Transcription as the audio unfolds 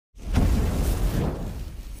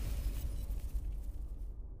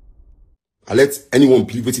I let anyone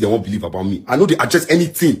believe what they won't believe about me. I know they address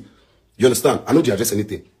anything. You understand? I know they address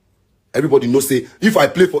anything. Everybody knows say if I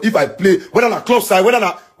play whether na club side,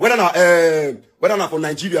 whether na for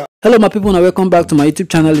Nigeria. Hello my people, and welcome back to my YouTube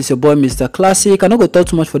channel. It's your boy Mr. Classic. I'm not gonna talk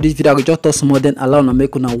too much for this video. I will just talk some more, then allow na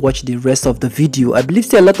make una watch the rest of the video. I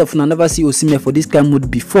believe a lot of una never see Osimhen for this kind of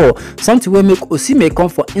mood before. Something will make Osimhen come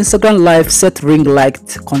for Instagram live, set ring light,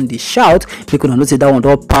 on the shout. Make una know say that one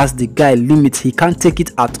don't pass the guy limit. He can't take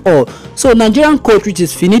it at all. So Nigerian coach, which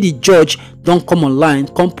is Finidi George, don't come online,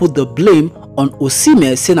 come put the blame on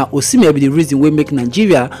Osimhen, saying that Osimhen be the reason we make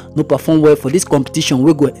Nigeria no perform well for this competition.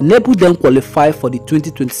 We go enable them qualify for the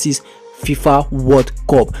 2026 FIFA World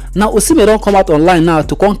Cup. Now Osimhen don't come out online now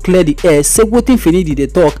to come clear the air, say wetin Finidi dey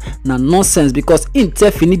talk na nonsense, because him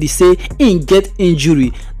tell Finidi say him get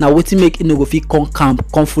injury. Now wetin make him no go fit come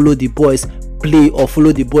camp, come follow the boys play or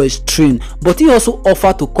follow the boys train, but he also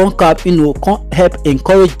offered to come camp, come help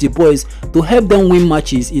encourage the boys to help them win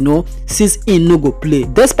matches, since he no go play.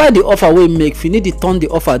 Despite the offer we make, Finidi turn the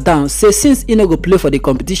offer down, say since he no go play for the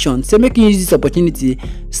competition, say make him use this opportunity,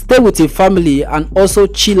 stay with a family and also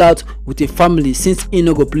chill out with a family since he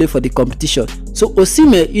no go play for the competition. So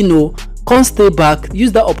Osimhen, can't stay back,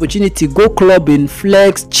 use that opportunity, go clubbing,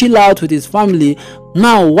 flex, chill out with his family.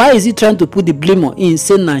 Now why is he trying to put the blame on him,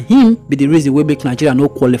 saying that him be the reason we make Nigeria no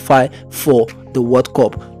qualify for the World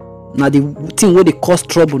Cup? Now the thing where they cause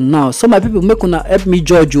trouble now. So my people, make una help me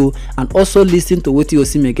judge you and also listen to what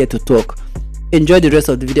Osimhen get to talk. Enjoy the rest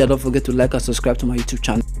of the video. Don't forget to like and subscribe to my YouTube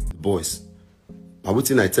channel. Boys, now what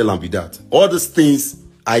thing I tell them be that all these things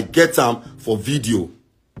I get them for video.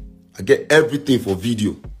 I get everything for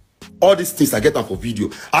video. All these things I get them for video.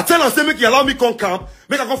 I tell them, say make you allow me come camp,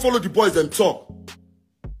 make I come follow the boys them talk.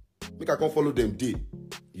 Make I come follow them day.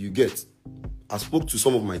 You get. I spoke to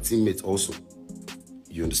some of my teammates also.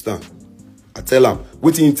 You understand? I tell them,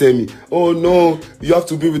 what did he tell me? Oh no, you have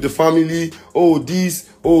to be with the family. Oh this,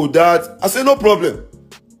 oh that. I say no problem.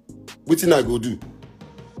 What thing I go do?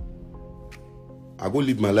 I go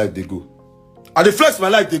live my life, they go. I dey flex my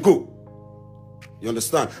life, they go. You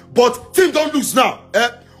understand? But team don't lose now.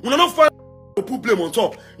 When I don't find to put blame on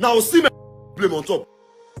top. Now see me blame on top.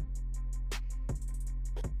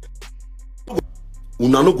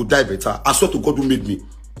 Una no go die better. I swear to God who made me.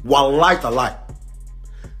 Wallahi to lie.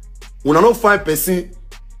 When I don't find person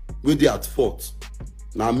where they at fault.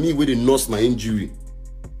 Now me where they nurse my injury.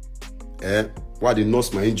 Why they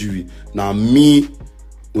nurse my injury? Now me,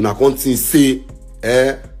 una continue say,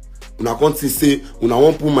 una continue say, una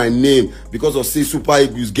won't put my name because of say Super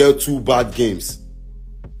Eagles get 2 bad games.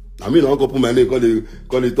 I mean, I don't go put my name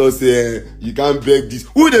because they talk say you can't beg this.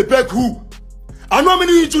 Who they beg who? I know how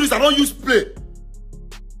many injuries I don't use play.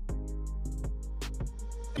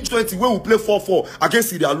 20 when we play 4-4 against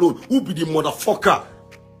Syria alone, who be the motherfucker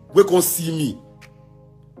we can't see me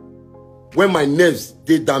when my nerves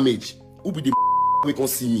they damage? Who be the we can't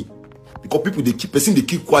see me? Because people they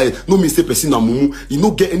keep quiet. No me say person na mumu. You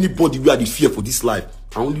no get anybody where they fear for this life.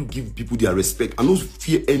 I only give people their respect. I don't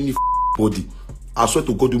fear anybody. I swear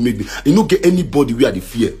to God who make me. You no get anybody where they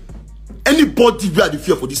fear. Anybody where they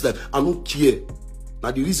fear for this life. I don't care.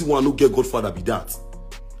 Now the reason why I don't get Godfather be that.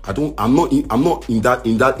 I'm not in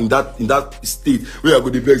that state where I go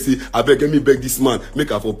to beg, say, I beg, let me beg this man, make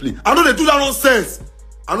her for play. I know they do that nonsense.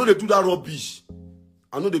 I know they do that rubbish.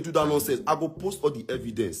 I know they do that nonsense. I go post all the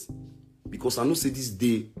evidence. Because I know say this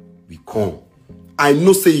day we come. I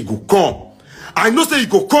know say he go come. I know say he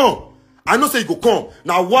go come. I know say he go come.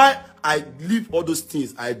 Now why I leave all those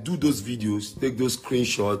things, I do those videos, take those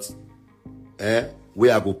screenshots,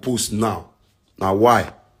 where I go post now. Now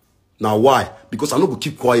why? Now why? Because I no go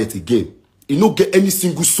keep quiet again. You no get any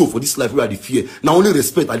single soul for this life where I dey fear. Now only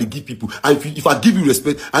respect I dey give people. And if I give you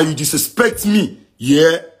respect and you disrespect me,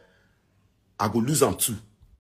 yeah, I go lose them too.